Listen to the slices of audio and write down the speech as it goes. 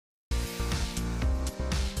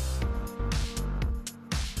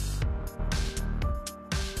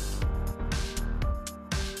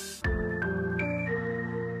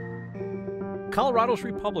Colorado's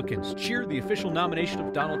Republicans cheer the official nomination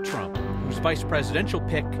of Donald Trump, whose vice presidential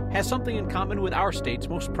pick has something in common with our state's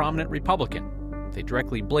most prominent Republican. They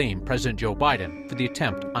directly blame President Joe Biden for the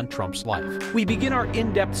attempt on Trump's life. We begin our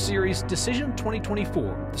in-depth series, Decision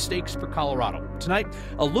 2024, The Stakes for Colorado. Tonight,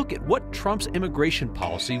 a look at what Trump's immigration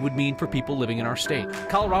policy would mean for people living in our state.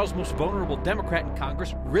 Colorado's most vulnerable Democrat in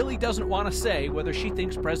Congress really doesn't want to say whether she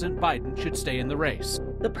thinks President Biden should stay in the race.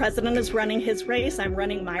 The president is running his race. I'm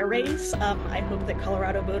running my race. I hope that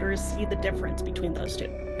Colorado voters see the difference between those two.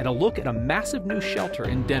 And a look at a massive new shelter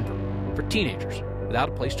in Denver for teenagers without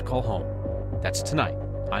a place to call home. That's tonight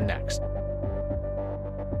on Next.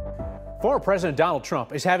 Former President Donald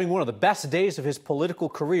Trump is having one of the best days of his political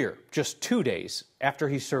career, just 2 days after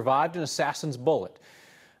he survived an assassin's bullet.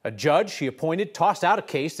 A judge he appointed tossed out a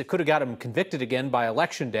case that could have got him convicted again by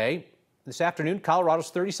Election Day. This afternoon,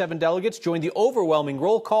 Colorado's 37 delegates joined the overwhelming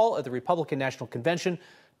roll call at the Republican National Convention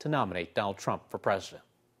to nominate Donald Trump for president.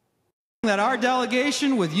 That our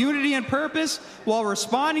delegation, with unity and purpose, while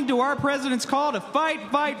responding to our president's call to fight,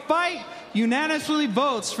 fight, fight, unanimously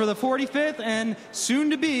votes for the 45th and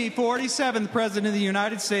soon-to-be 47th President of the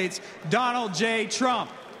United States, Donald J.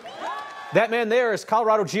 Trump. That man there is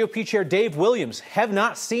Colorado GOP Chair Dave Williams. Have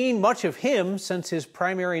not seen much of him since his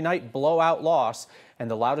primary night blowout loss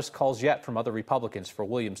and the loudest calls yet from other Republicans for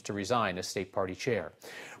Williams to resign as state party chair.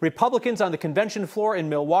 Republicans on the convention floor in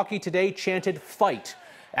Milwaukee today chanted "fight,"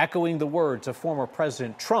 echoing the words of former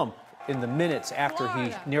President Trump in the minutes after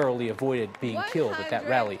he narrowly avoided being killed at that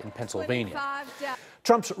rally in Pennsylvania.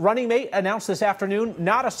 Trump's running mate announced this afternoon,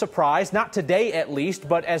 not a surprise, not today at least,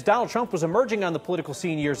 but as Donald Trump was emerging on the political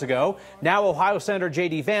scene years ago, now Ohio Senator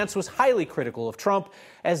J.D. Vance was highly critical of Trump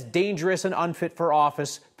as dangerous and unfit for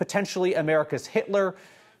office, potentially America's Hitler.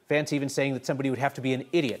 Vance even saying that somebody would have to be an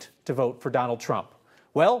idiot to vote for Donald Trump.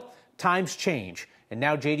 Well, times change, and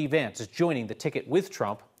now J.D. Vance is joining the ticket with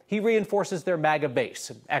Trump. He reinforces their MAGA base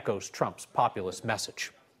and echoes Trump's populist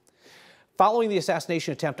message. Following the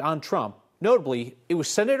assassination attempt on Trump, notably, it was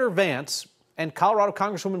Senator Vance and Colorado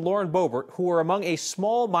Congresswoman Lauren Boebert, who were among a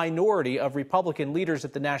small minority of Republican leaders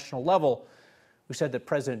at the national level, who said that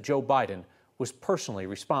President Joe Biden was personally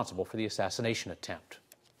responsible for the assassination attempt.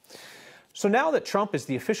 So now that Trump is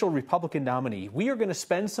the official Republican nominee, we are going to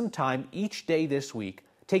spend some time each day this week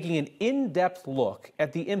taking an in-depth look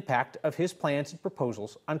at the impact of his plans and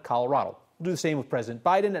proposals on Colorado. We'll do the same with President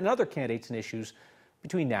Biden and other candidates and issues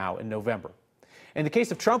between now and November. In the case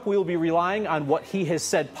of Trump, we will be relying on what he has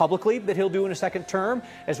said publicly that he'll do in a second term,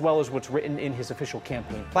 as well as what's written in his official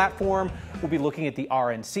campaign platform. We'll be looking at the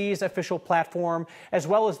RNC's official platform, as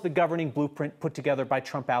well as the governing blueprint put together by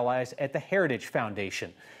Trump allies at the Heritage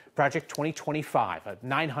Foundation. Project 2025, a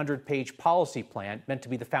 900-page policy plan meant to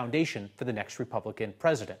be the foundation for the next Republican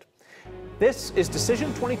president. This is Decision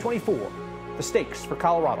 2024, The Stakes for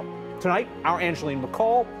Colorado. Tonight, our Angeline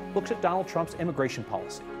McCall looks at Donald Trump's immigration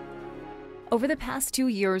policy. Over the past 2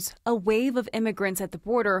 years, a wave of immigrants at the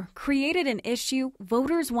border created an issue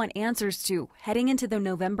voters want answers to heading into the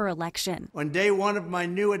November election. On day one of my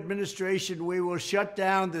new administration, we will shut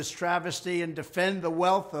down this travesty and defend the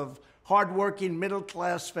wealth of hardworking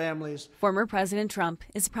middle-class families. Former President Trump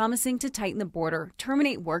is promising to tighten the border,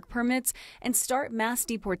 terminate work permits, and start mass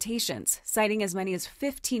deportations, citing as many as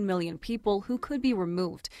 15 million people who could be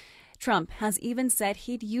removed. Trump has even said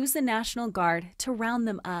he'd use the National Guard to round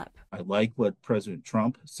them up. I like what President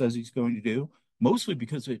Trump says he's going to do, mostly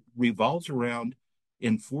because it revolves around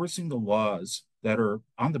enforcing the laws that are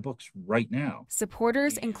on the books right now.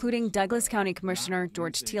 Supporters, including Douglas County Commissioner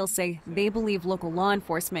George Teal, say they believe local law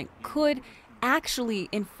enforcement could actually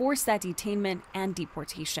enforce that detainment and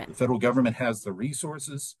deportation. The federal government has the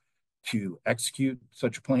resources to execute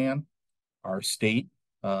such a plan. Our state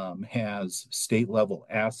has state-level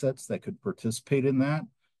assets that could participate in that.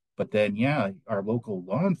 But then, our local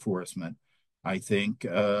law enforcement, I think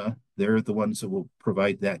they're the ones that will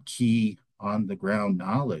provide that key on-the-ground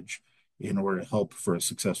knowledge in order to help for a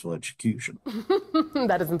successful execution.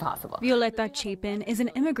 That is impossible. Violeta Chapin is an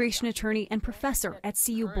immigration attorney and professor at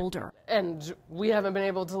CU Boulder. And we haven't been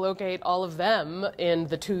able to locate all of them in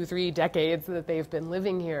the 2-3 decades that they've been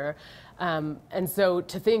living here. And so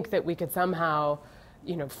to think that we could somehow,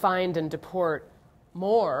 find and deport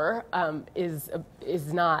more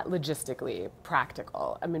is not logistically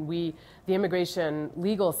practical. I mean, the immigration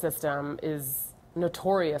legal system is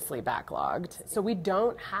notoriously backlogged. So we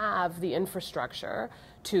don't have the infrastructure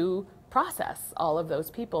to process all of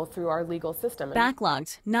those people through our legal system.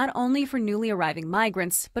 Backlogged not only for newly arriving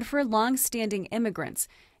migrants, but for long-standing immigrants,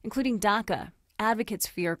 including DACA, advocates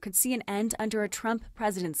fear could see an end under a Trump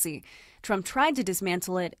presidency. Trump tried to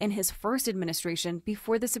dismantle it in his first administration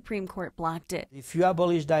before the Supreme Court blocked it. If you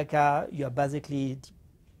abolish DACA, you're basically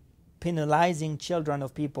penalizing children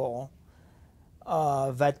of people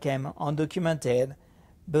that came undocumented.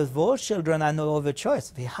 But those children had no other choice.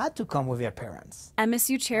 They had to come with their parents.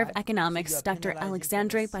 MSU Chair of Economics, Dr.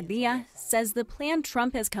 Alexandre Padilla, says the plan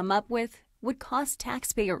Trump has come up with would cost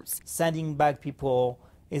taxpayers. Sending back people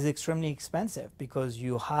is extremely expensive because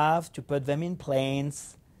you have to put them in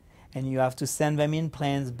planes and you have to send them in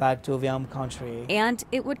planes back to their home country. And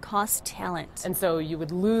it would cost talent. And so you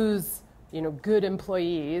would lose, good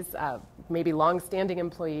employees, maybe long-standing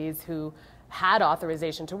employees who had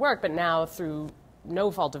authorization to work, but now through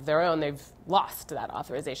no fault of their own, they've lost that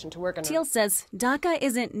authorization to work. Teal says DACA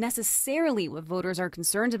isn't necessarily what voters are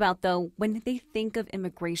concerned about, though, when they think of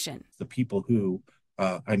immigration. The people who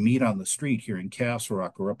I meet on the street here in Castle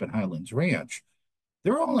Rock or up in Highlands Ranch,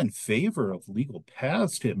 they're all in favor of legal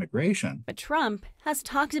paths to immigration. But Trump has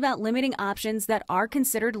talked about limiting options that are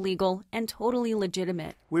considered legal and totally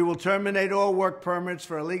legitimate. We will terminate all work permits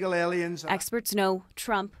for illegal aliens. Experts know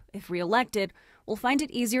Trump, if reelected, will find it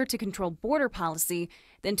easier to control border policy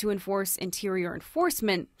than to enforce interior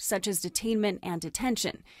enforcement, such as detainment and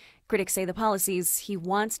detention. Critics say the policies he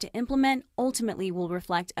wants to implement ultimately will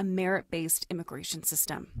reflect a merit-based immigration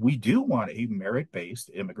system. We do want a merit-based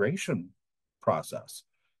immigration process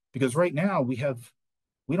because right now we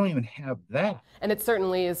don't even have that. And it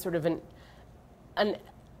certainly is sort of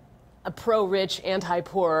a pro-rich,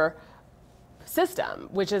 anti-poor system,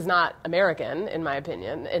 which is not American, in my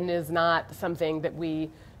opinion, and is not something that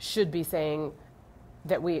we should be saying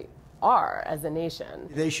that we are as a nation.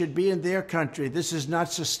 They should be in their country. This is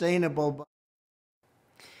not sustainable.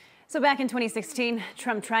 So back in 2016,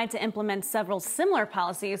 Trump tried to implement several similar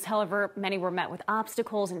policies. However, many were met with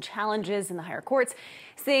obstacles and challenges in the higher courts.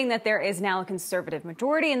 Seeing that there is now a conservative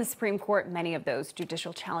majority in the Supreme Court, many of those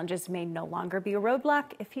judicial challenges may no longer be a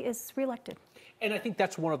roadblock if he is reelected. And I think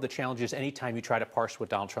that's one of the challenges anytime you try to parse what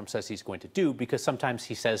Donald Trump says he's going to do, because sometimes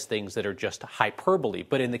he says things that are just hyperbole.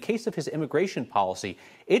 But in the case of his immigration policy,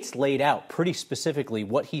 it's laid out pretty specifically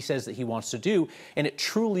what he says that he wants to do, and it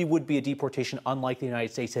truly would be a deportation unlike the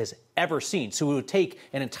United States has ever seen. So it would take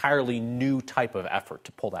an entirely new type of effort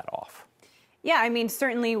to pull that off. Yeah, I mean,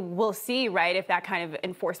 certainly we'll see, right, if that kind of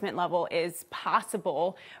enforcement level is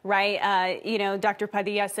possible, right? Dr.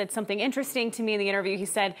 Padilla said something interesting to me in the interview. He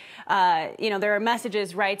said, there are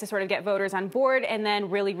messages, right, to sort of get voters on board, and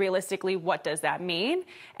then really realistically, what does that mean?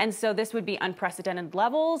 And so this would be unprecedented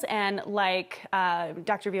levels. And like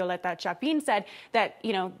Dr. Violeta Chapin said, that,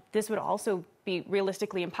 this would also be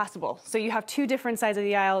realistically impossible. So you have two different sides of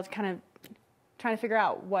the aisle kind of trying to figure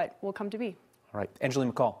out what will come to be. All right,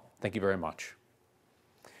 Angeline McCall. Thank you very much.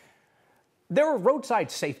 There were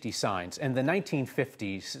roadside safety signs in the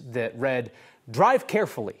 1950s that read, "Drive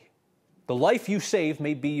carefully. The life you save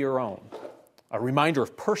may be your own." A reminder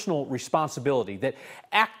of personal responsibility, that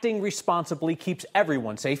acting responsibly keeps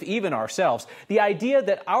everyone safe, even ourselves. The idea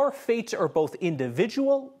that our fates are both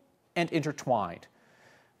individual and intertwined.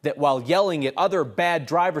 That while yelling at other bad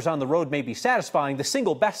drivers on the road may be satisfying, the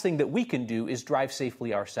single best thing that we can do is drive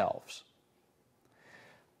safely ourselves.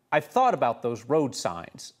 I've thought about those road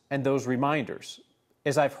signs and those reminders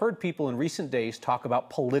as I've heard people in recent days talk about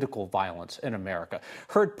political violence in America,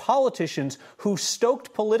 heard politicians who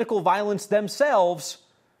stoked political violence themselves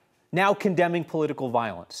now condemning political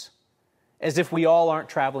violence, as if we all aren't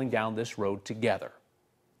traveling down this road together,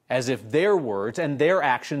 as if their words and their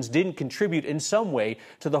actions didn't contribute in some way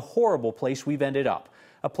to the horrible place we've ended up,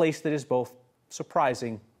 a place that is both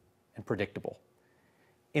surprising and predictable,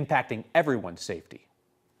 impacting everyone's safety,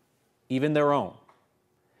 even their own.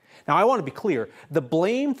 Now, I want to be clear. The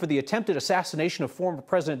blame for the attempted assassination of former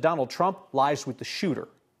President Donald Trump lies with the shooter.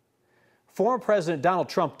 Former President Donald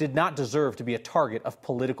Trump did not deserve to be a target of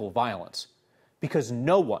political violence, because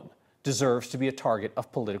no one deserves to be a target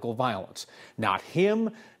of political violence. Not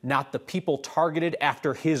him, not the people targeted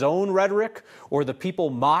after his own rhetoric, or the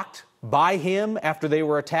people mocked by him after they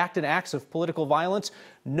were attacked in acts of political violence.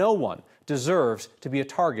 No one deserves to be a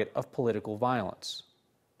target of political violence.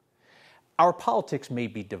 Our politics may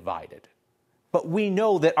be divided, but we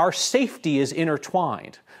know that our safety is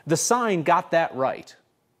intertwined. The sign got that right.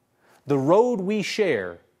 The road we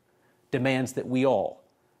share demands that we all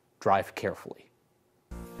drive carefully.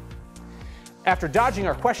 After dodging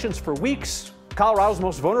our questions for weeks, Colorado's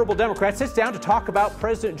most vulnerable Democrat sits down to talk about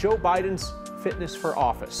President Joe Biden's fitness for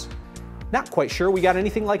office. Not quite sure we got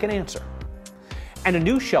anything like an answer. And a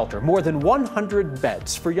new shelter, more than 100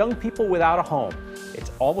 beds for young people without a home.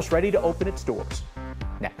 It's almost ready to open its doors.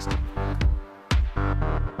 Next.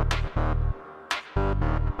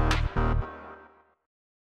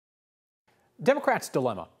 Democrats'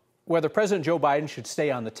 dilemma, whether President Joe Biden should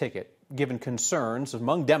stay on the ticket, given concerns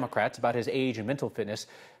among Democrats about his age and mental fitness.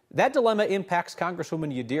 That dilemma impacts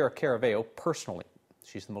Congresswoman Yadira Caraveo personally.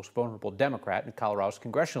 She's the most vulnerable Democrat in Colorado's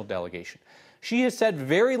congressional delegation. She has said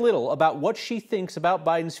very little about what she thinks about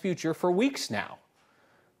Biden's future for weeks now.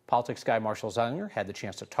 Politics guy Marshall Zenger had the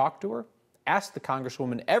chance to talk to her, asked the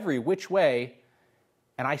Congresswoman every which way,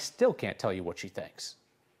 and I still can't tell you what she thinks.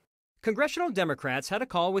 Congressional Democrats had a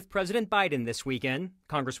call with President Biden this weekend.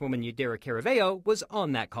 Congresswoman Yadira Caraveo was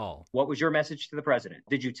on that call. What was your message to the president?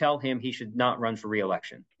 Did you tell him he should not run for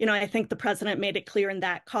re-election? I think the president made it clear in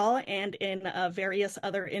that call and in various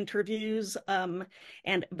other interviews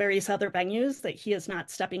and various other venues that he is not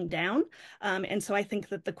stepping down. And so I think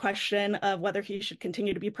that the question of whether he should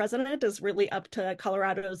continue to be president is really up to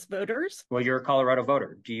Colorado's voters. Well, you're a Colorado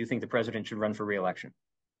voter. Do you think the president should run for re-election?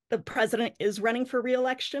 The president is running for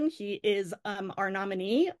re-election. He is our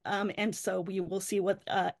nominee. And so we will see what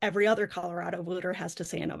every other Colorado voter has to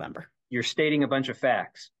say in November. You're stating a bunch of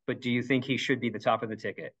facts, but do you think he should be the top of the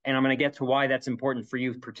ticket? And I'm going to get to why that's important for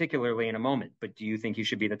you, particularly in a moment. But do you think he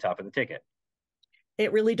should be the top of the ticket?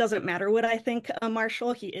 It really doesn't matter what I think,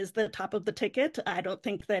 Marshall. He is the top of the ticket. I don't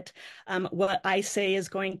think that what I say is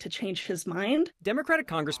going to change his mind. Democratic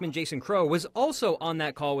Congressman Jason Crow was also on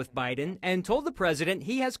that call with Biden and told the president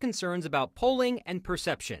he has concerns about polling and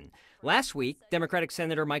perception. Last week, Democratic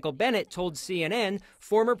Senator Michael Bennet told CNN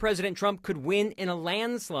former President Trump could win in a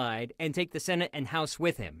landslide and take the Senate and House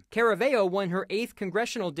with him. Caraveo won her 8th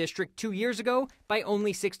congressional district 2 years ago by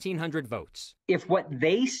only 1,600 votes. If what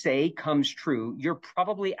they say comes true, you're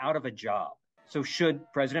probably out of a job. So should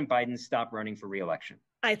President Biden stop running for re-election?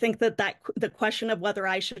 I think that the question of whether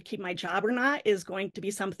I should keep my job or not is going to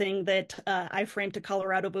be something that I frame to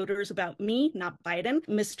Colorado voters about me, not Biden.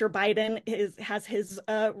 Mr. Biden has his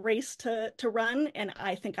race to run, and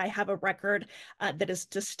I think I have a record that is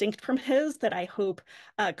distinct from his that I hope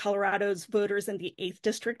Colorado's voters in the 8th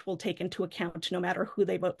district will take into account no matter who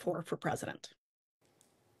they vote for president.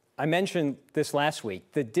 I mentioned this last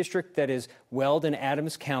week. The district that is Weld and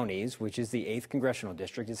Adams counties, which is the 8th congressional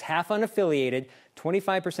district, is half unaffiliated,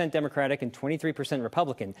 25% Democratic and 23%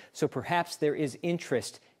 Republican. So perhaps there is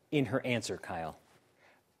interest in her answer, Kyle.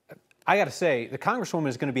 I got to say, the Congresswoman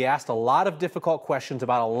is going to be asked a lot of difficult questions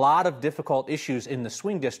about a lot of difficult issues in the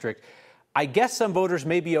swing district. I guess some voters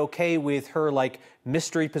may be okay with her,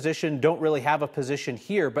 mystery position, don't really have a position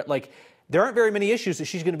here, but, there aren't very many issues that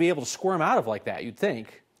she's going to be able to squirm out of like that, you'd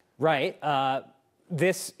think. Right.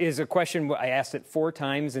 This is a question I asked it 4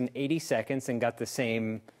 times in 80 seconds and got the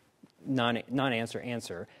same non-answer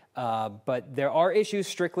answer. But there are issues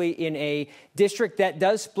strictly in a district that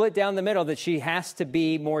does split down the middle that she has to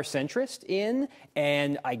be more centrist in,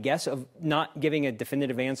 and I guess of not giving a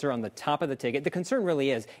definitive answer on the top of the ticket. The concern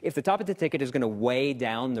really is if the top of the ticket is going to weigh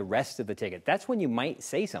down the rest of the ticket, that's when you might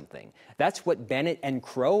say something. That's what Bennett and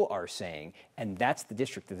Crow are saying, and that's the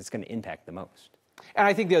district that it's going to impact the most. And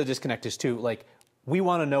I think the other disconnect is, too, we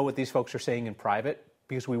want to know what these folks are saying in private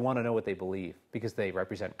because we want to know what they believe because they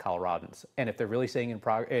represent Coloradans. And if they're really saying in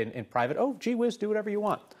private, oh, gee whiz, do whatever you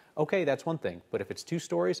want. Okay, that's one thing. But if it's 2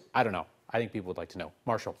 stories, I don't know. I think people would like to know.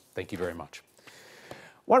 Marshall, thank you very much. I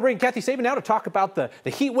want to bring Kathy Saban now to talk about the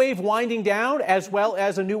heat wave winding down as well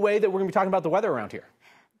as a new way that we're going to be talking about the weather around here.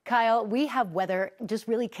 Kyle, we have weather just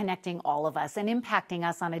really connecting all of us and impacting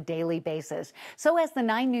us on a daily basis. So as the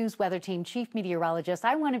 9 News Weather Team Chief Meteorologist,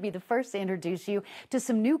 I want to be the first to introduce you to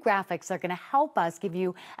some new graphics that are going to help us give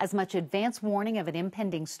you as much advance warning of an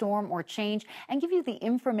impending storm or change and give you the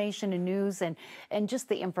information and news and just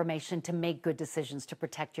the information to make good decisions to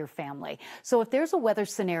protect your family. So if there's a weather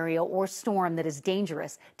scenario or storm that is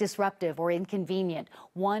dangerous, disruptive, or inconvenient,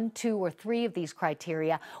 1, 2, or 3 of these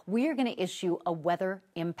criteria, we are going to issue a weather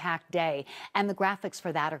impact day. And the graphics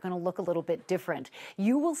for that are going to look a little bit different.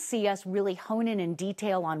 You will see us really hone in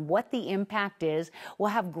detail on what the impact is. We'll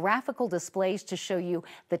have graphical displays to show you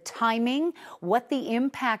the timing, what the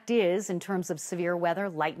impact is in terms of severe weather,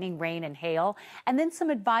 lightning, rain, and hail, and then some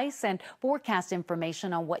advice and forecast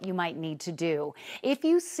information on what you might need to do. If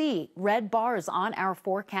you see red bars on our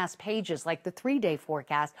forecast pages, like the 3-day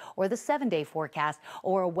forecast or the 7-day forecast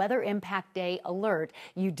or a weather impact day alert,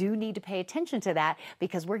 you do need to pay attention to that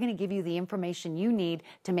because because we're going to give you the information you need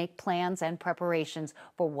to make plans and preparations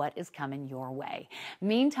for what is coming your way.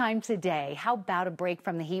 Meantime, today, how about a break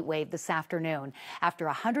from the heat wave this afternoon? After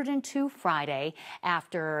 102 Friday,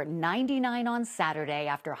 after 99 on Saturday,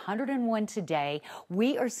 after 101 today,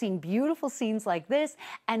 we are seeing beautiful scenes like this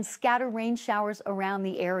and scattered rain showers around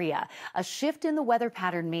the area. A shift in the weather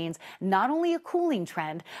pattern means not only a cooling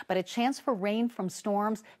trend, but a chance for rain from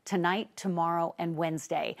storms tonight, tomorrow, and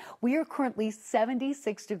Wednesday. We are currently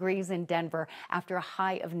 76 degrees in Denver after a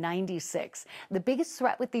high of 96. The biggest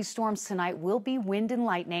threat with these storms tonight will be wind and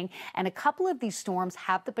lightning, and a couple of these storms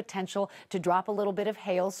have the potential to drop a little bit of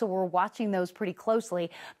hail, so we're watching those pretty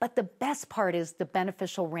closely. But the best part is the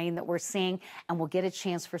beneficial rain that we're seeing, and we'll get a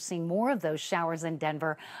chance for seeing more of those showers in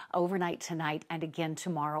Denver overnight tonight and again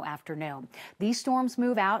tomorrow afternoon. These storms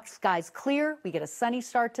move out, skies clear, we get a sunny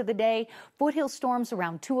start to the day. Foothill storms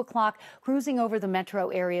around 2 o'clock, cruising over the metro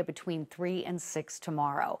area between 3 and 6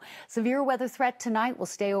 tomorrow. Severe weather threat tonight will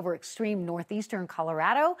stay over extreme northeastern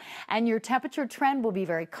Colorado, and your temperature trend will be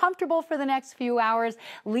very comfortable for the next few hours,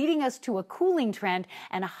 leading us to a cooling trend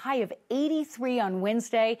and a high of 83 on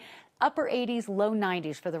Wednesday, upper 80s, low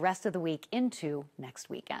 90s for the rest of the week into next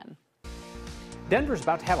weekend. Denver's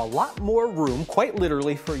about to have a lot more room, quite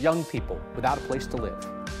literally, for young people without a place to live.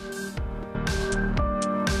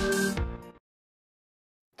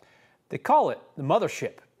 They call it the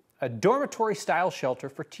Mothership, a dormitory-style shelter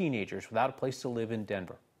for teenagers without a place to live in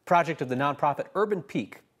Denver. Project of the nonprofit Urban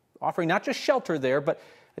Peak, offering not just shelter there, but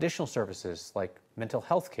additional services like mental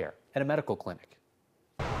health care and a medical clinic.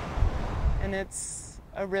 And it's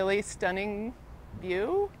a really stunning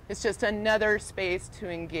view. It's just another space to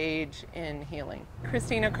engage in healing.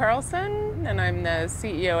 Christina Carlson, and I'm the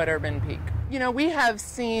CEO at Urban Peak. You know, we have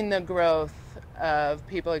seen the growth of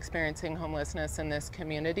people experiencing homelessness in this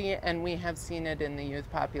community, and we have seen it in the youth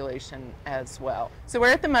population as well. So we're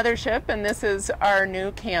at the Mothership, and this is our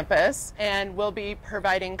new campus, and we'll be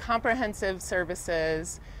providing comprehensive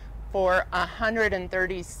services for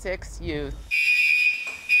 136 youth.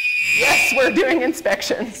 Yes, we're doing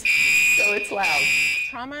inspections. So it's loud.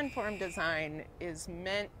 Trauma-informed design is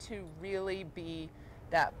meant to really be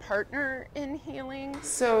that partner in healing.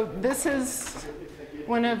 So this is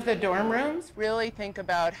one of the dorm rooms. Really think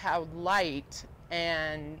about how light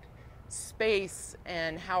and space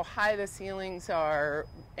and how high the ceilings are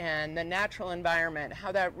and the natural environment,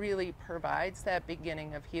 how that really provides that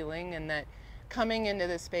beginning of healing, and that coming into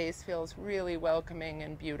the space feels really welcoming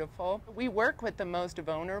and beautiful. We work with the most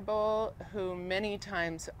vulnerable, who many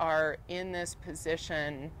times are in this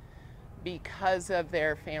position because of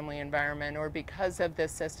their family environment or because of the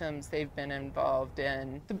systems they've been involved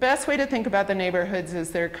in. The best way to think about the neighborhoods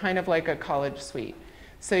is they're kind of like a college suite.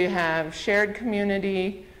 So you have shared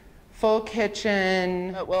community, full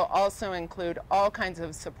kitchen. It will also include all kinds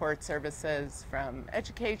of support services from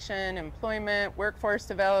education, employment, workforce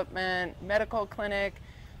development, medical clinic,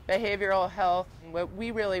 behavioral health. What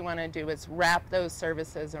we really want to do is wrap those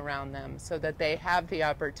services around them so that they have the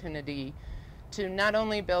opportunity to not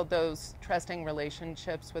only build those trusting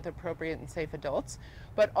relationships with appropriate and safe adults,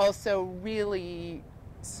 but also really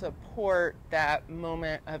support that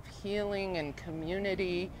moment of healing and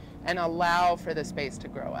community and allow for the space to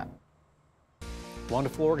grow up.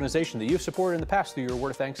 Wonderful organization that you've supported in the past through your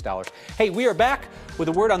Word of Thanks dollars. Hey, we are back with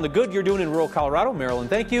a word on the good you're doing in rural Colorado. Marilyn,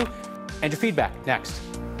 thank you. And your feedback next.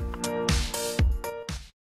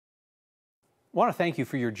 I want to thank you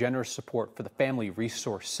for your generous support for the Family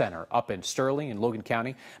Resource Center up in Sterling and Logan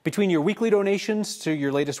County. Between your weekly donations to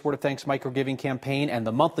your latest Word of Thanks microgiving campaign and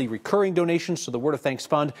the monthly recurring donations to the Word of Thanks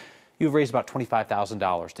Fund, you've raised about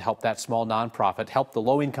 $25,000 to help that small nonprofit help the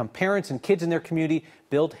low-income parents and kids in their community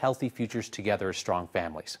build healthy futures together as strong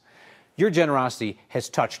families. Your generosity has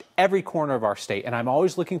touched every corner of our state, and I'm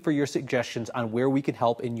always looking for your suggestions on where we can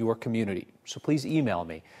help in your community. So please email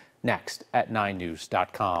me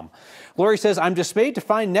next@9news.com. Lori says, I'm dismayed to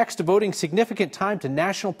find next devoting significant time to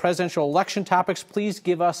national presidential election topics. Please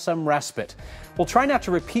give us some respite. We'll try not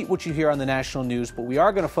to repeat what you hear on the national news, but we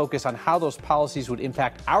are going to focus on how those policies would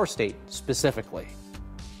impact our state specifically.